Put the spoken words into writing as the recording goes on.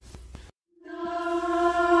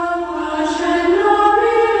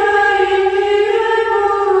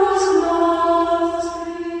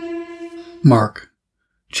Mark,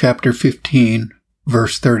 chapter 15,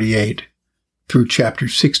 verse 38, through chapter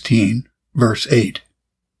 16, verse 8.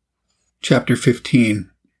 Chapter 15,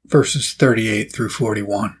 verses 38 through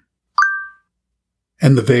 41.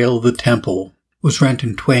 And the veil of the temple was rent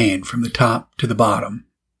in twain from the top to the bottom.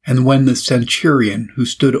 And when the centurion who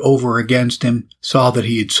stood over against him saw that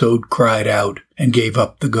he had so cried out and gave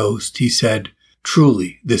up the ghost, he said,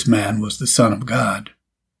 "Truly, this man was the Son of God."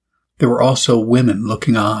 There were also women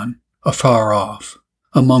looking on, afar off,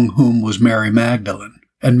 among whom was Mary Magdalene,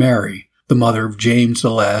 and Mary, the mother of James the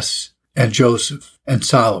Less, and Joseph, and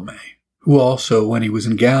Salome, who also, when he was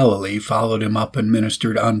in Galilee, followed him up and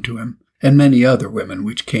ministered unto him, and many other women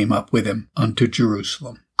which came up with him unto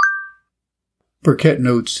Jerusalem. Burkitt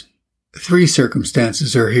notes, 3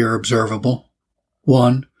 circumstances are here observable.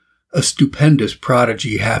 1. A stupendous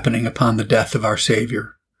prodigy happening upon the death of our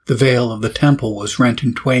Savior. The veil of the temple was rent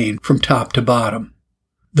in twain from top to bottom.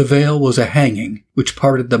 The veil was a hanging which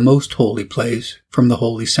parted the most holy place from the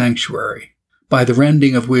holy sanctuary, by the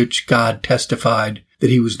rending of which God testified that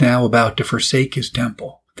he was now about to forsake his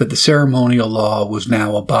temple, that the ceremonial law was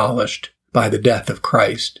now abolished by the death of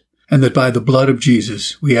Christ, and that by the blood of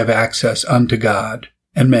Jesus we have access unto God,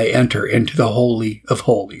 and may enter into the Holy of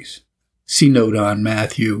Holies. See note on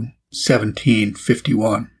Matthew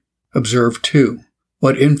 17:51. Observe, too,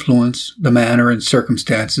 what influence the manner and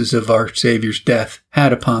circumstances of our Savior's death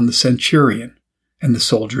had upon the centurion and the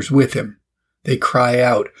soldiers with him. They cry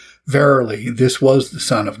out, "Verily, this was the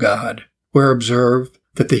Son of God," where observe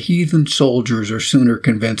that the heathen soldiers are sooner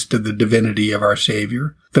convinced of the divinity of our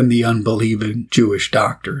Savior than the unbelieving Jewish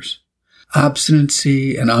doctors.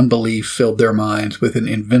 Obstinacy and unbelief filled their minds with an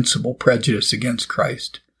invincible prejudice against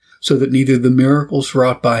Christ, so that neither the miracles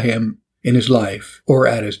wrought by him in his life or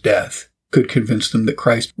at his death could convince them that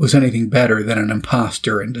Christ was anything better than an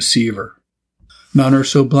impostor and deceiver. None are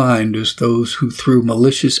so blind as those who through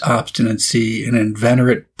malicious obstinacy and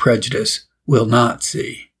inveterate prejudice will not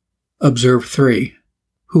see. Observe 3.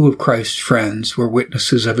 Who of Christ's friends were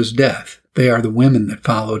witnesses of his death? They are the women that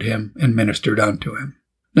followed him and ministered unto him.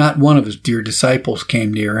 Not one of his dear disciples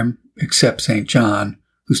came near him, except St. John,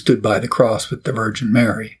 who stood by the cross with the Virgin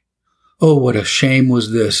Mary. Oh, what a shame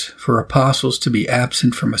was this for apostles to be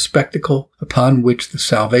absent from a spectacle upon which the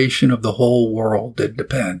salvation of the whole world did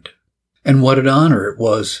depend. And what an honor it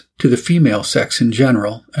was to the female sex in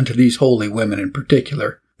general, and to these holy women in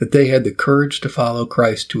particular, that they had the courage to follow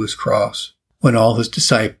Christ to his cross, when all his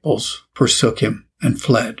disciples forsook him and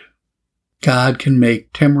fled. God can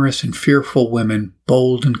make timorous and fearful women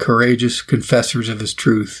bold and courageous confessors of his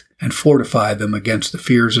truth, and fortify them against the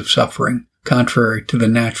fears of suffering, contrary to the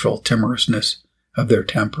natural timorousness of their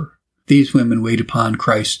temper. These women wait upon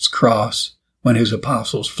Christ's cross when his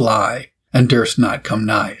apostles fly, and durst not come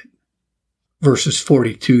nigh it. Verses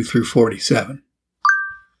 42 through 47.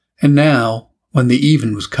 And now, when the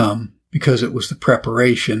even was come, because it was the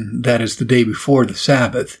preparation, that is, the day before the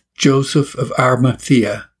Sabbath, Joseph of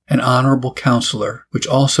Arimathea, an honorable counselor, which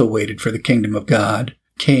also waited for the kingdom of God,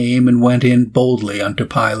 came and went in boldly unto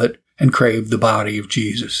Pilate, and craved the body of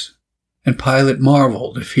Jesus. And Pilate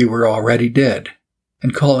marveled if he were already dead.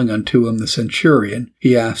 And calling unto him the centurion,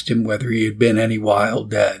 he asked him whether he had been any while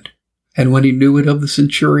dead. And when he knew it of the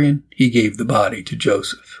centurion, he gave the body to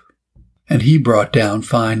Joseph. And he brought down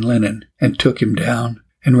fine linen, and took him down,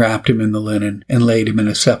 and wrapped him in the linen, and laid him in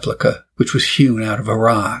a sepulchre, which was hewn out of a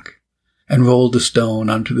rock, and rolled a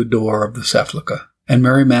stone unto the door of the sepulchre. And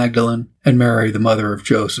Mary Magdalene, and Mary the mother of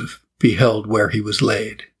Joseph, beheld where he was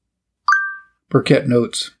laid. Burkitt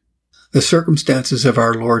notes, the circumstances of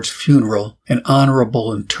our Lord's funeral and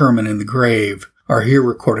honorable interment in the grave are here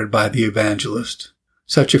recorded by the evangelist.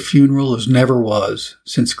 Such a funeral as never was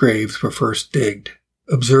since graves were first digged.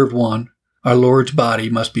 Observe 1. Our Lord's body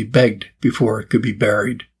must be begged before it could be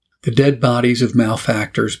buried, the dead bodies of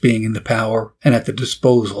malefactors being in the power and at the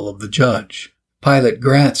disposal of the judge. Pilate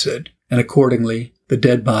grants it, and accordingly the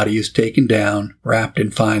dead body is taken down, wrapped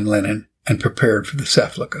in fine linen, and prepared for the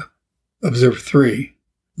sepulchre. Observe 3.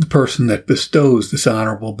 The person that bestows this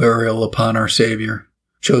honorable burial upon our Savior,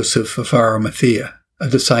 Joseph of Arimathea, a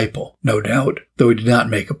disciple, no doubt, though he did not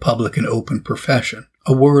make a public and open profession,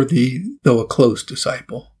 a worthy, though a close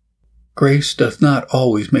disciple. Grace doth not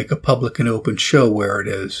always make a public and open show where it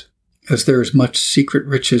is. As there is much secret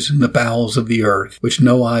riches in the bowels of the earth, which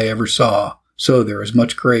no eye ever saw, so there is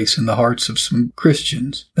much grace in the hearts of some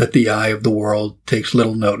Christians that the eye of the world takes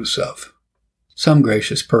little notice of. Some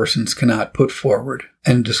gracious persons cannot put forward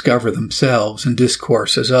and discover themselves in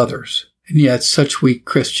discourse as others, and yet such weak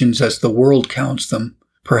Christians as the world counts them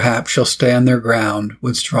perhaps shall stand their ground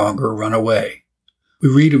when stronger run away. We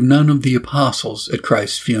read of none of the apostles at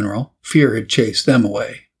Christ's funeral. Fear had chased them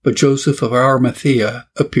away. But Joseph of Arimathea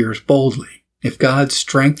appears boldly. If God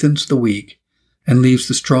strengthens the weak and leaves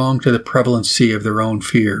the strong to the prevalency of their own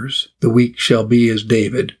fears, the weak shall be as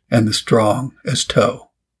David and the strong as Tow.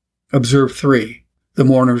 Observe 3. The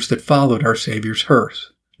mourners that followed our Savior's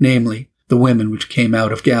hearse, namely, the women which came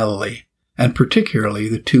out of Galilee, and particularly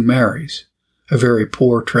the 2 Marys. A very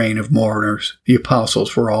poor train of mourners. The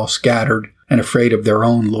apostles were all scattered and afraid of their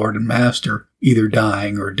own Lord and Master, either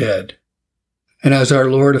dying or dead. And as our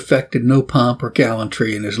Lord affected no pomp or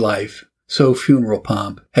gallantry in his life, so funeral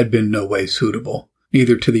pomp had been no way suitable,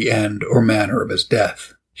 neither to the end or manner of his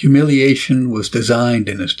death. Humiliation was designed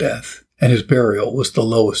in his death, and his burial was the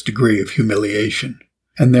lowest degree of humiliation,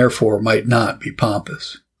 and therefore might not be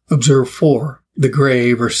pompous. Observe 4. The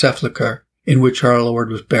grave or sepulchre in which our Lord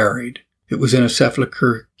was buried. It was in a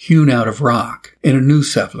sepulchre hewn out of rock, in a new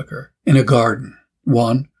sepulchre, in a garden.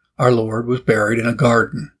 1. Our Lord was buried in a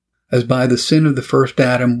garden. As by the sin of the first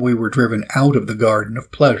Adam we were driven out of the garden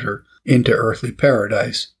of pleasure into earthly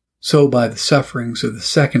paradise, so by the sufferings of the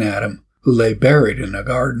second Adam, who lay buried in a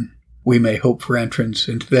garden, we may hope for entrance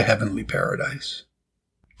into the heavenly paradise.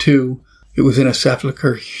 2. It was in a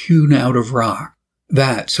sepulchre hewn out of rock,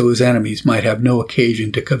 that so his enemies might have no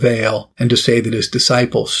occasion to cavil and to say that his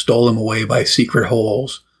disciples stole him away by secret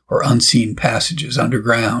holes or unseen passages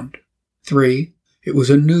underground. 3. It was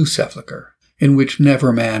a new sepulchre, in which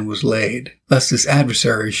never man was laid, lest his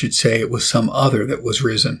adversary should say it was some other that was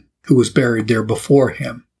risen, who was buried there before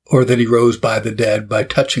him, or that he rose by the dead by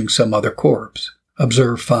touching some other corpse.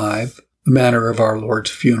 Observe 5. The manner of our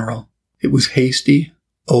Lord's funeral. It was hasty,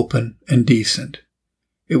 open, and decent.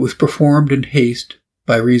 It was performed in haste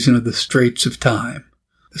by reason of the straits of time.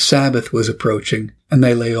 The Sabbath was approaching, and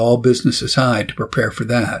they lay all business aside to prepare for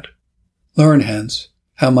that. Learn hence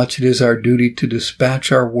how much it is our duty to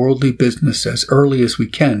dispatch our worldly business as early as we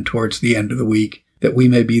can towards the end of the week, that we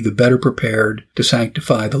may be the better prepared to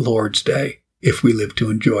sanctify the Lord's day, if we live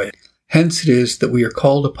to enjoy it. Hence it is that we are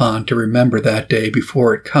called upon to remember that day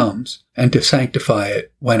before it comes, and to sanctify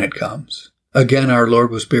it when it comes. Again, our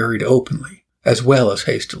Lord was buried openly, as well as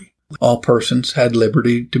hastily. All persons had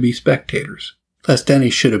liberty to be spectators, lest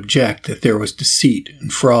any should object that there was deceit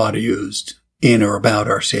and fraud used in or about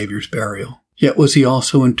our Savior's burial. Yet was he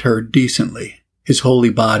also interred decently, his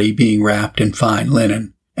holy body being wrapped in fine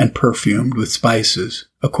linen and perfumed with spices,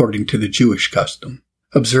 according to the Jewish custom.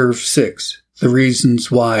 Observe 6. The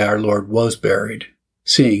reasons why our Lord was buried,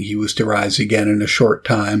 seeing he was to rise again in a short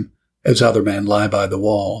time, as other men lie by the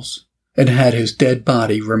walls. And had his dead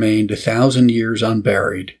body remained 1,000 years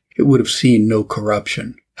unburied, it would have seen no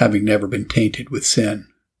corruption, having never been tainted with sin.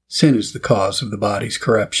 Sin is the cause of the body's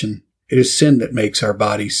corruption. It is sin that makes our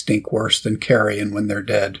bodies stink worse than carrion when they're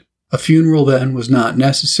dead. A funeral, then, was not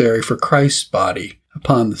necessary for Christ's body,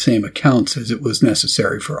 upon the same accounts as it was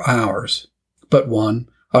necessary for ours. But 1.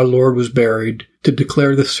 Our Lord was buried to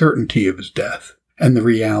declare the certainty of his death, and the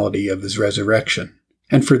reality of his resurrection.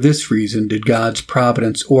 And for this reason did God's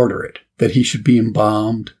providence order it, that he should be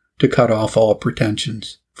embalmed, to cut off all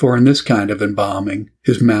pretensions. For in this kind of embalming,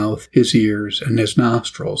 his mouth, his ears, and his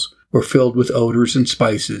nostrils were filled with odors and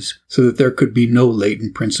spices, so that there could be no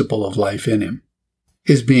latent principle of life in him.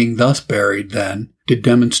 His being thus buried, then, did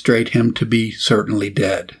demonstrate him to be certainly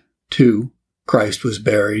dead. 2. Christ was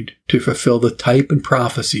buried to fulfill the type and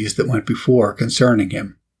prophecies that went before concerning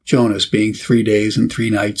him. Jonas being 3 days and 3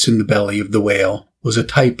 nights in the belly of the whale was a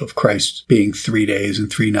type of Christ being 3 days and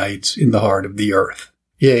 3 nights in the heart of the earth.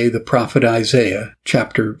 Yea, the prophet Isaiah,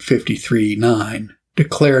 chapter 53:9,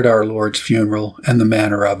 declared our Lord's funeral and the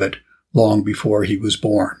manner of it long before he was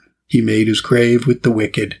born. He made his grave with the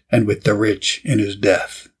wicked and with the rich in his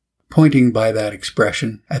death, pointing by that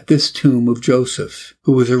expression at this tomb of Joseph,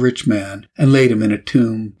 who was a rich man, and laid him in a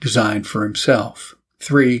tomb designed for himself.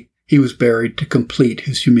 3. He was buried to complete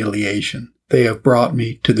his humiliation. They have brought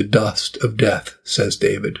me to the dust of death, says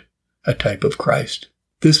David, a type of Christ.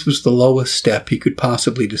 This was the lowest step he could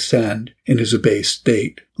possibly descend in his abased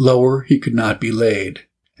state. Lower he could not be laid,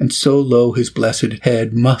 and so low his blessed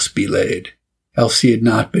head must be laid, else he had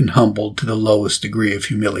not been humbled to the lowest degree of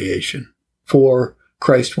humiliation. 4.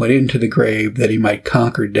 Christ went into the grave that he might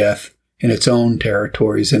conquer death in its own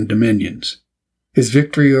territories and dominions. His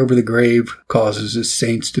victory over the grave causes his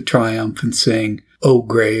saints to triumph and sing, O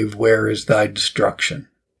grave, where is thy destruction?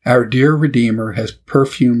 Our dear Redeemer has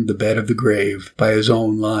perfumed the bed of the grave by his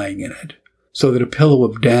own lying in it, so that a pillow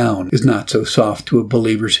of down is not so soft to a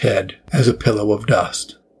believer's head as a pillow of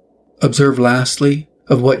dust. Observe lastly,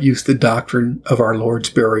 of what use the doctrine of our Lord's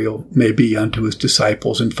burial may be unto his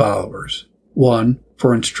disciples and followers. 1.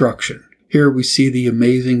 For instruction. Here we see the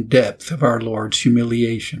amazing depth of our Lord's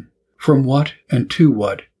humiliation, from what and to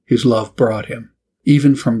what his love brought him,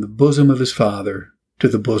 even from the bosom of his Father to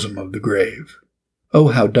the bosom of the grave. Oh,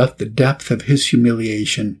 how doth the depth of his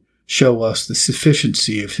humiliation show us the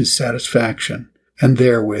sufficiency of his satisfaction, and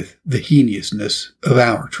therewith the heinousness of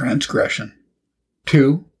our transgression.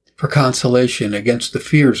 2. For consolation against the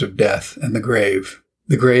fears of death and the grave.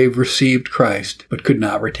 The grave received Christ, but could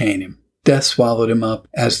not retain him. Death swallowed him up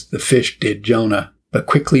as the fish did Jonah, but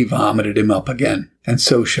quickly vomited him up again, and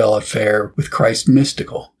so shall it fare with Christ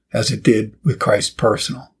mystical, as it did with Christ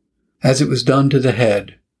personal. As it was done to the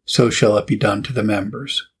head, so shall it be done to the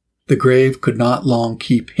members. The grave could not long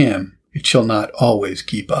keep him, it shall not always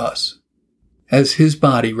keep us. As his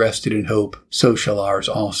body rested in hope, so shall ours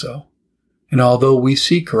also. And although we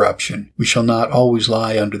see corruption, we shall not always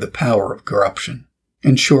lie under the power of corruption.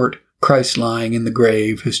 In short, Christ lying in the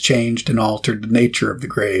grave has changed and altered the nature of the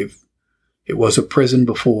grave. It was a prison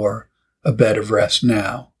before, a bed of rest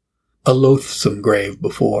now. A loathsome grave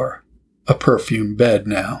before, a perfumed bed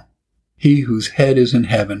now. He whose head is in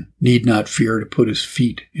heaven need not fear to put his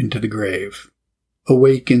feet into the grave.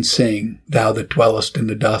 Awake and sing, thou that dwellest in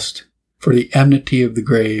the dust, for the enmity of the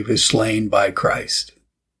grave is slain by Christ.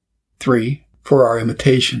 3. For our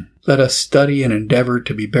imitation, let us study and endeavor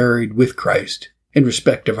to be buried with Christ, in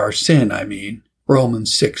respect of our sin, I mean.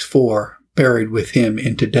 Romans 6:4, buried with him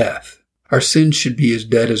into death. Our sins should be as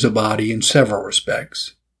dead as a body in several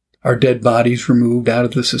respects. Are dead bodies removed out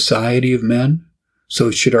of the society of men?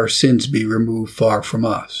 So should our sins be removed far from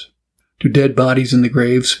us. Do dead bodies in the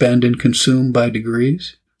grave spend and consume by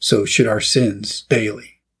degrees? So should our sins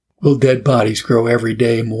daily. Will dead bodies grow every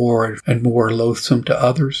day more and more loathsome to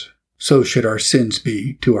others? So should our sins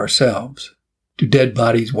be to ourselves. Do dead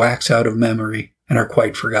bodies wax out of memory and are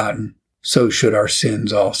quite forgotten? So should our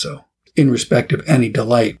sins also. In respect of any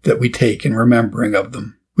delight that we take in remembering of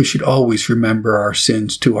them, we should always remember our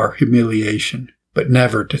sins to our humiliation, but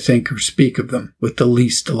never to think or speak of them with the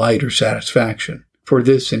least delight or satisfaction, for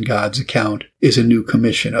this in God's account is a new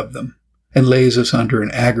commission of them, and lays us under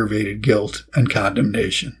an aggravated guilt and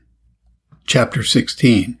condemnation. Chapter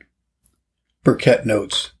 16. Burkitt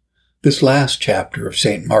notes, this last chapter of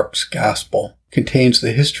St. Mark's Gospel contains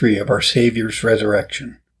the history of our Savior's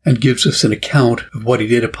resurrection, and gives us an account of what he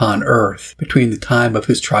did upon earth between the time of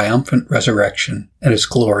his triumphant resurrection and his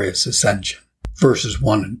glorious ascension. Verses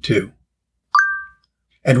 1 and 2.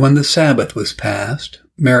 And when the Sabbath was past,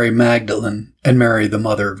 Mary Magdalene and Mary the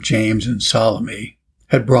mother of James and Salome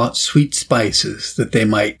had brought sweet spices that they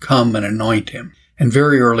might come and anoint him. And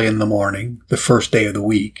very early in the morning, the first day of the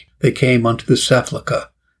week, they came unto the sepulchre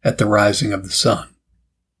at the rising of the sun.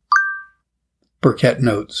 Burkitt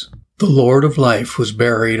notes, the Lord of life was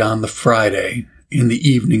buried on the Friday in the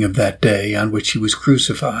evening of that day on which he was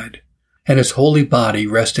crucified, and his holy body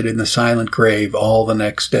rested in the silent grave all the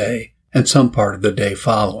next day and some part of the day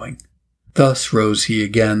following. Thus rose he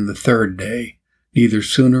again the third day, neither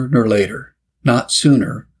sooner nor later, not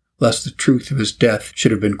sooner, lest the truth of his death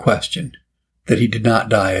should have been questioned, that he did not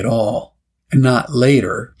die at all, and not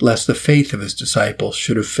later, lest the faith of his disciples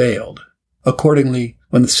should have failed. Accordingly,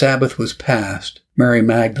 when the Sabbath was past, Mary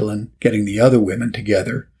Magdalene, getting the other women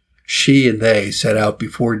together, she and they set out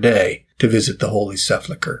before day to visit the holy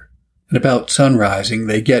sepulchre. And about sunrising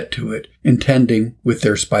they get to it, intending, with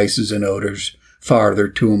their spices and odors, farther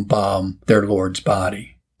to embalm their Lord's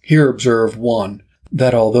body. Here observe 1,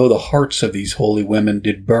 that although the hearts of these holy women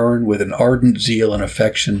did burn with an ardent zeal and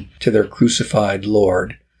affection to their crucified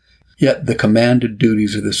Lord, yet the commanded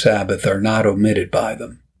duties of the Sabbath are not omitted by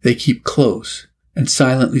them. They keep close, and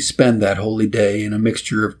silently spend that holy day in a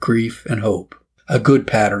mixture of grief and hope, a good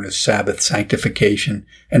pattern of Sabbath sanctification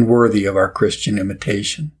and worthy of our Christian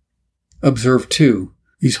imitation. Observe, 2,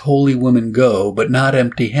 these holy women go, but not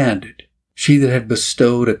empty-handed. She that had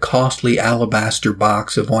bestowed a costly alabaster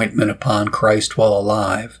box of ointment upon Christ while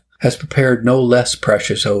alive has prepared no less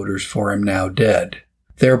precious odors for him now dead,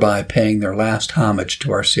 thereby paying their last homage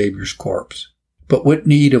to our Savior's corpse. But what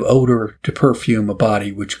need of odor to perfume a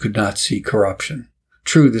body which could not see corruption?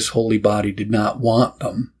 True, this holy body did not want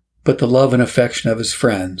them, but the love and affection of his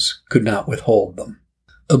friends could not withhold them.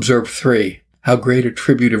 Observe 3, how great a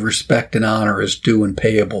tribute of respect and honor is due and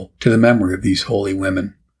payable to the memory of these holy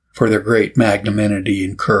women, for their great magnanimity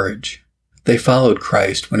and courage. They followed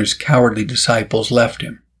Christ when his cowardly disciples left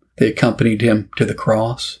him. They accompanied him to the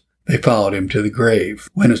cross. They followed him to the grave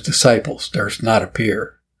when his disciples durst not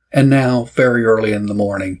appear. And now, very early in the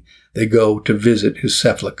morning, they go to visit his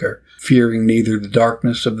sepulchre, fearing neither the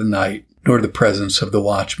darkness of the night nor the presence of the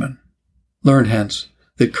watchman. Learn hence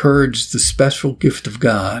that courage is the special gift of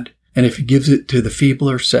God, and if he gives it to the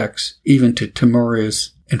feebler sex, even to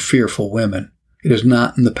timorous and fearful women, it is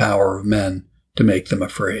not in the power of men to make them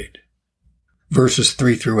afraid. Verses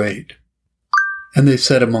 3 through 8. And they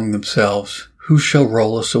said among themselves, Who shall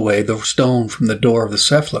roll us away the stone from the door of the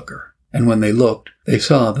sepulchre? And when they looked, they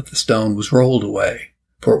saw that the stone was rolled away,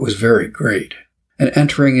 for it was very great. And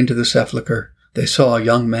entering into the sepulchre, they saw a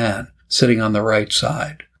young man sitting on the right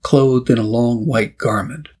side, clothed in a long white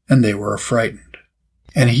garment, and they were affrighted.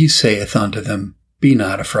 And he saith unto them, Be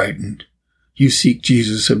not affrighted. You seek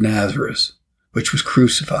Jesus of Nazareth, which was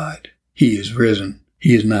crucified. He is risen.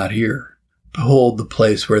 He is not here. Behold the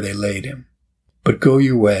place where they laid him. But go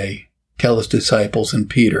your way, tell his disciples and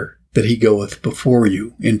Peter that he goeth before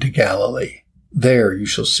you into Galilee. There you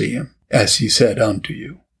shall see him, as he said unto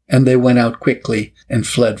you. And they went out quickly and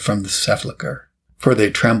fled from the sepulchre, for they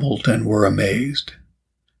trembled and were amazed.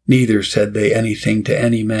 Neither said they anything to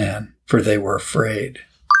any man, for they were afraid.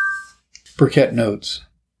 Burkett notes,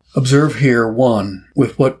 Observe here, 1,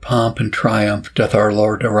 with what pomp and triumph doth our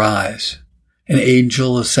Lord arise. An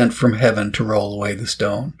angel is sent from heaven to roll away the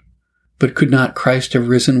stone. But could not Christ have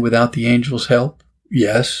risen without the angel's help?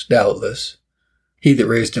 Yes, doubtless. He that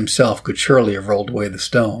raised himself could surely have rolled away the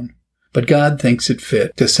stone. But God thinks it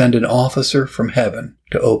fit to send an officer from heaven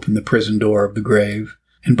to open the prison door of the grave,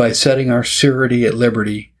 and by setting our surety at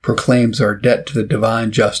liberty, proclaims our debt to the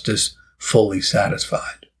divine justice fully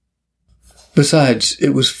satisfied. Besides, it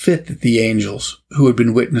was fit that the angels, who had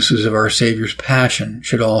been witnesses of our Savior's passion,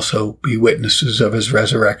 should also be witnesses of his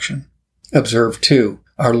resurrection. Observe, too,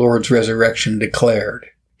 our Lord's resurrection declared,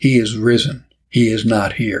 He is risen. He is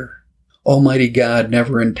not here. Almighty God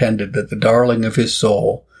never intended that the darling of his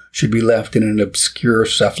soul should be left in an obscure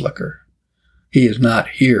sepulchre. He is not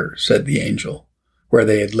here, said the angel, where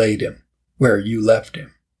they had laid him, where you left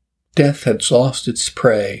him. Death has lost its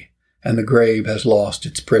prey, and the grave has lost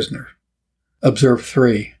its prisoner. Observe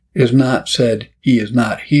 3. It is not said, He is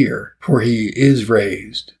not here, for he is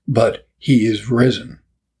raised, but he is risen.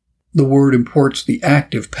 The word imports the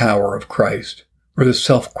active power of Christ, or the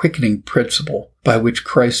self-quickening principle by which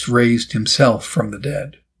Christ raised himself from the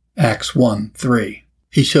dead. Acts 1:3.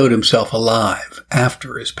 He showed himself alive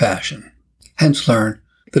after his passion. Hence learn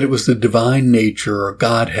that it was the divine nature or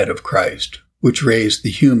Godhead of Christ which raised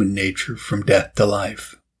the human nature from death to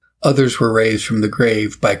life. Others were raised from the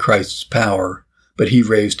grave by Christ's power, but he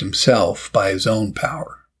raised himself by his own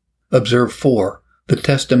power. Observe 4. The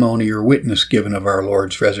testimony or witness given of our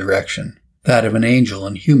Lord's resurrection, that of an angel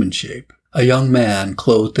in human shape, a young man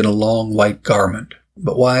clothed in a long white garment.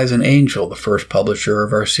 But why is an angel the first publisher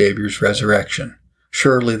of our Savior's resurrection?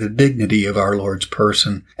 Surely the dignity of our Lord's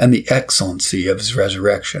person and the excellency of his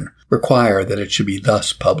resurrection require that it should be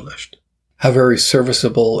thus published. How very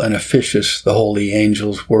serviceable and officious the holy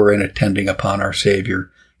angels were in attending upon our Savior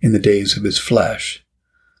in the days of his flesh.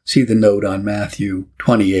 See the note on Matthew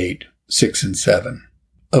 28:6 and 7.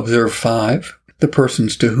 Observe 5. The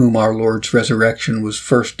persons to whom our Lord's resurrection was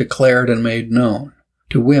first declared and made known.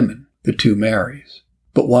 To women, the 2 Marys.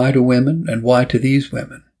 But why to women, and why to these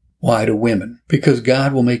women? Why to women? Because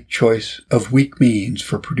God will make choice of weak means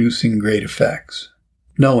for producing great effects,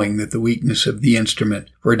 knowing that the weakness of the instrument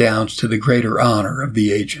redounds to the greater honor of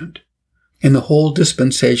the agent. In the whole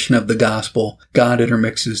dispensation of the gospel, God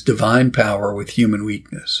intermixes divine power with human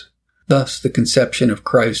weakness. Thus, the conception of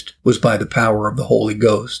Christ was by the power of the Holy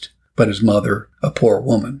Ghost, but his mother, a poor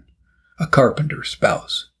woman, a carpenter's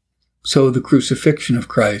spouse. So the crucifixion of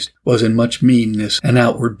Christ was in much meanness and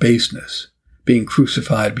outward baseness, being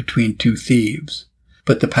crucified between 2 thieves.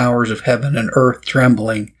 But the powers of heaven and earth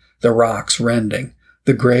trembling, the rocks rending,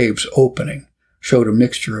 the graves opening, showed a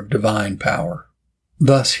mixture of divine power.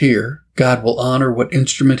 Thus here, God will honor what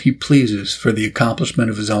instrument he pleases for the accomplishment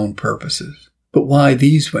of his own purposes. But why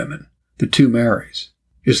these women, the 2 Marys,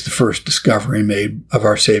 is the first discovery made of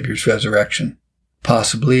our Savior's resurrection.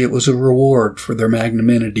 Possibly it was a reward for their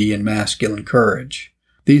magnanimity and masculine courage.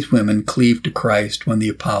 These women cleaved to Christ when the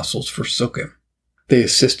apostles forsook him. They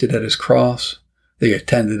assisted at his cross. They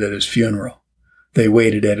attended at his funeral. They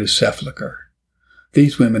waited at his sepulchre.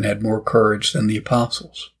 These women had more courage than the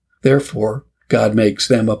apostles. Therefore, God makes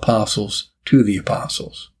them apostles to the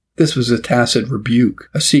apostles. This was a tacit rebuke,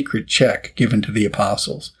 a secret check given to the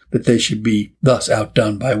apostles, that they should be thus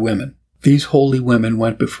outdone by women. These holy women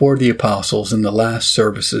went before the apostles in the last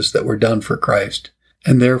services that were done for Christ,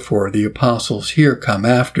 and therefore the apostles here come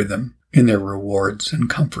after them in their rewards and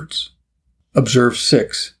comforts. Observe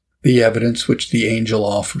 6. The evidence which the angel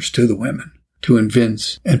offers to the women, to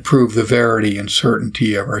evince and prove the verity and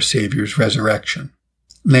certainty of our Savior's resurrection,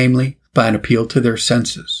 namely, by an appeal to their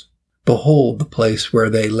senses. Behold the place where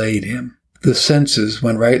they laid him. The senses,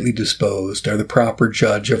 when rightly disposed, are the proper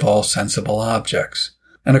judge of all sensible objects,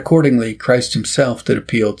 and accordingly Christ himself did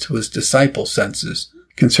appeal to his disciples' senses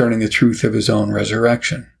concerning the truth of his own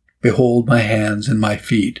resurrection. Behold my hands and my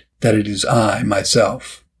feet, that it is I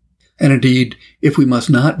myself. And indeed, if we must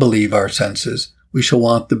not believe our senses, we shall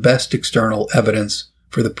want the best external evidence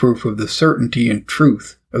for the proof of the certainty and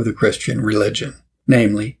truth of the Christian religion,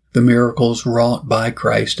 namely, the miracles wrought by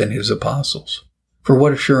Christ and his apostles. For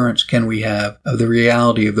what assurance can we have of the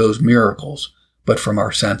reality of those miracles but from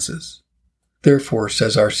our senses? Therefore,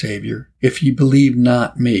 says our Savior, if ye believe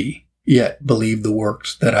not me, yet believe the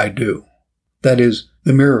works that I do. That is,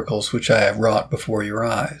 the miracles which I have wrought before your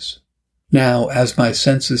eyes. Now, as my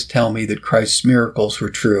senses tell me that Christ's miracles were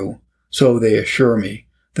true, so they assure me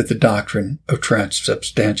that the doctrine of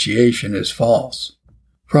transubstantiation is false.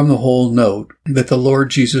 From the whole note that the Lord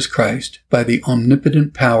Jesus Christ, by the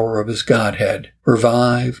omnipotent power of his Godhead,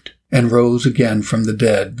 revived and rose again from the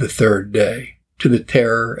dead the third day, to the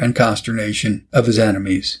terror and consternation of his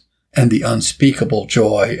enemies, and the unspeakable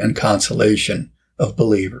joy and consolation of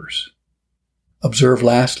believers. Observe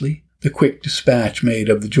lastly the quick dispatch made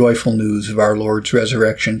of the joyful news of our Lord's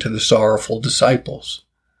resurrection to the sorrowful disciples.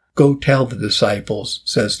 Go tell the disciples,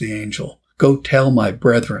 says the angel. Go tell my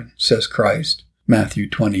brethren, says Christ. Matthew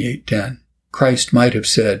 28:10. Christ might have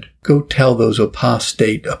said, go tell those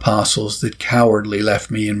apostate apostles that cowardly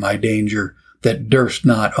left me in my danger, that durst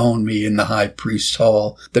not own me in the high priest's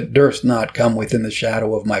hall, that durst not come within the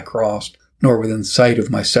shadow of my cross, nor within sight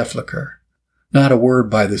of my sepulchre. Not a word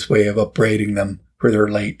by this way of upbraiding them for their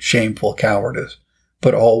late shameful cowardice,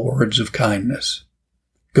 but all words of kindness.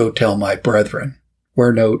 Go tell my brethren.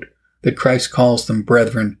 Where note that Christ calls them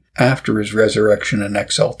brethren after his resurrection and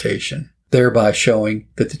exaltation, thereby showing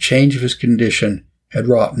that the change of his condition had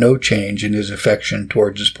wrought no change in his affection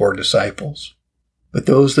towards his poor disciples. But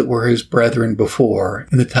those that were his brethren before,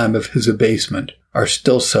 in the time of his abasement, are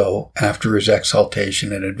still so after his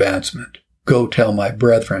exaltation and advancement. Go tell my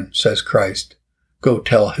brethren, says Christ. Go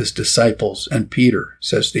tell his disciples and Peter,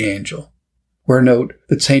 says the angel. Where note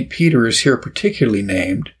that St. Peter is here particularly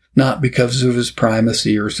named, not because of his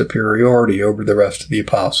primacy or superiority over the rest of the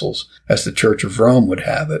apostles, as the Church of Rome would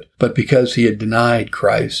have it, but because he had denied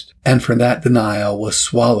Christ, and for that denial was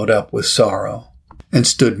swallowed up with sorrow, and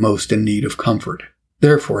stood most in need of comfort.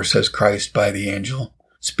 Therefore, says Christ by the angel,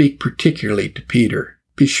 speak particularly to Peter.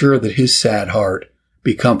 Be sure that his sad heart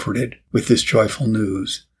be comforted with this joyful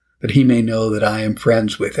news, that he may know that I am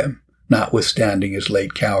friends with him, notwithstanding his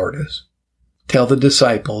late cowardice. Tell the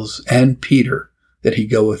disciples and Peter that he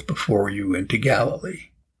goeth before you into Galilee.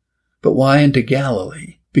 But why into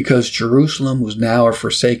Galilee? Because Jerusalem was now a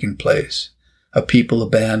forsaken place, a people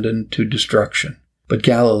abandoned to destruction. But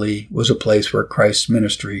Galilee was a place where Christ's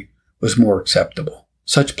ministry was more acceptable.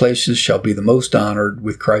 Such places shall be the most honored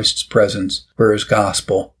with Christ's presence, where his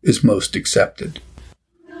gospel is most accepted.